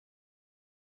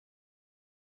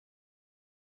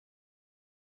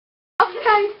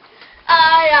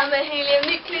I am a helium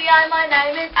nuclei, my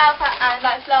name is Alpha and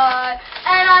I fly,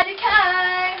 and I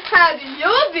decay. How do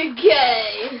you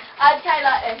decay? I decay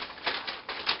like this.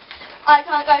 I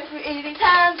can't go through easy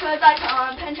turns because I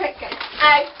can't penetrate gates.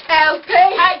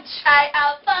 A-L-P-H-A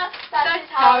alpha, that's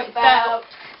how it's spelled.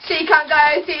 She can't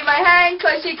go through my hand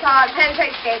because she can't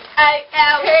penetrate gates.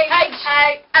 A-L-P-H-A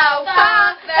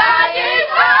alpha, that is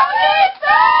how it's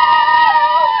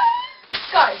spelled.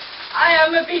 Guys, I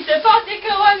am a piece of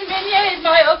particle, 1 million is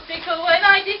my obstacle when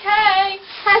I decay.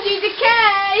 how do you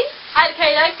decay? I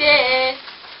decay like this.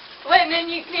 When the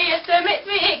nucleus emits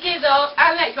me, it gives off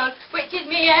an electron, which is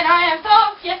me, and I am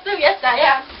four. Yes, oh yes, I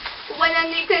am. When a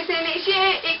nucleus emits you,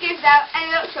 it gives out an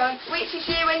electron, which is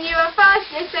you when you are fast.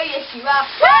 Yes, so yes, you are.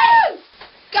 Woo!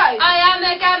 Go. I am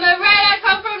a gamma ray, I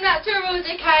come from natural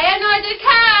decay, and I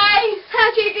decay. How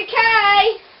do you decay?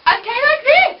 I decay like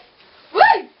this.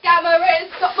 Woo! Gamma rays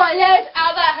got my legs,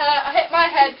 ow that hurt, I hit my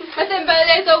head. My symbol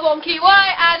is a wonky Y,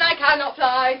 and I cannot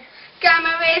fly.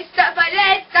 Gamma rays struck my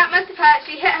leg, that must have hurt.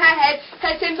 She hit her head.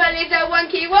 Her symbol is a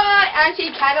wonky Y, and she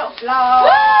cannot fly.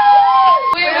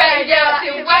 Woo! We're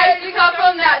radioactive waves, we come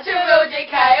from natural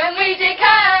decay, and we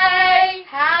decay.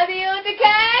 How do you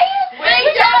decay? We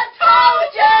just told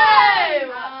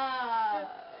you!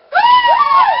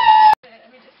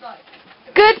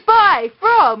 Goodbye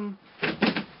from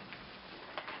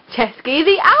Chesky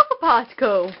the alpha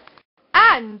particle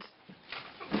and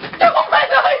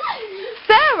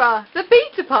Sarah the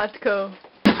beta particle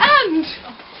And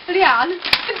Leanne,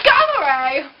 the gamma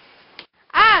ray.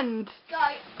 and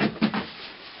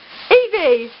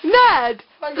Evie nerd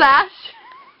slash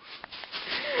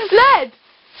lead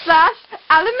slash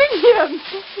aluminium.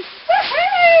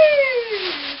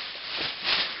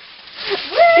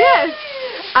 Yes,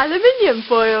 aluminium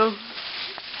foil.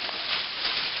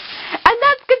 And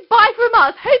that's goodbye from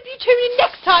us. Hope you tune in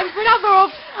next time for another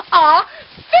of our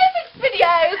physics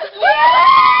videos.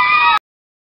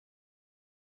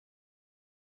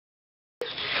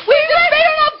 We've just been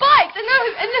on our bikes in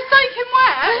the soaking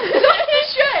wet. Not your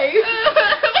shoe.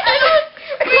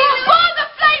 We bought the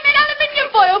flaming aluminium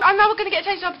foil. And now we're going to get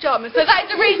changed in our pyjamas. So that is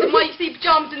the reason why you see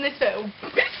pyjamas in this film.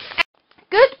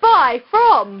 Goodbye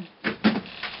from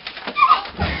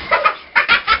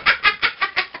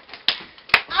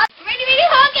Really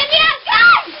hot in the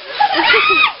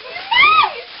outside.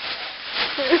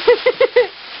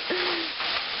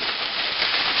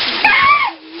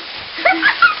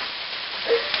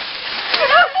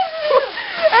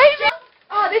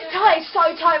 Oh, this tie is so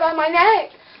tight around my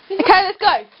neck. Okay, let's go.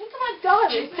 I think I might die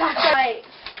with this tie.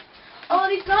 Oh,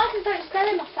 these glasses don't spell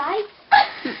in my face.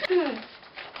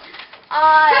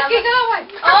 Chesky, go away.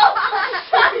 Oh,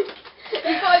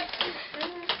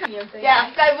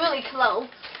 yeah, go really close.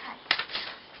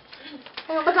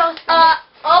 Hang on, my glasses.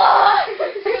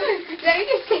 Let me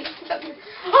just see something.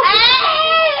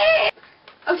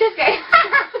 Oh, just go.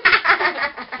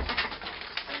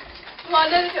 Come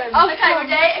on, let's go. Oh, okay,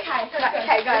 ready?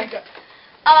 Okay, go.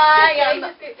 I am...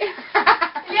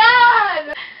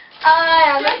 Yeah! I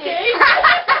am...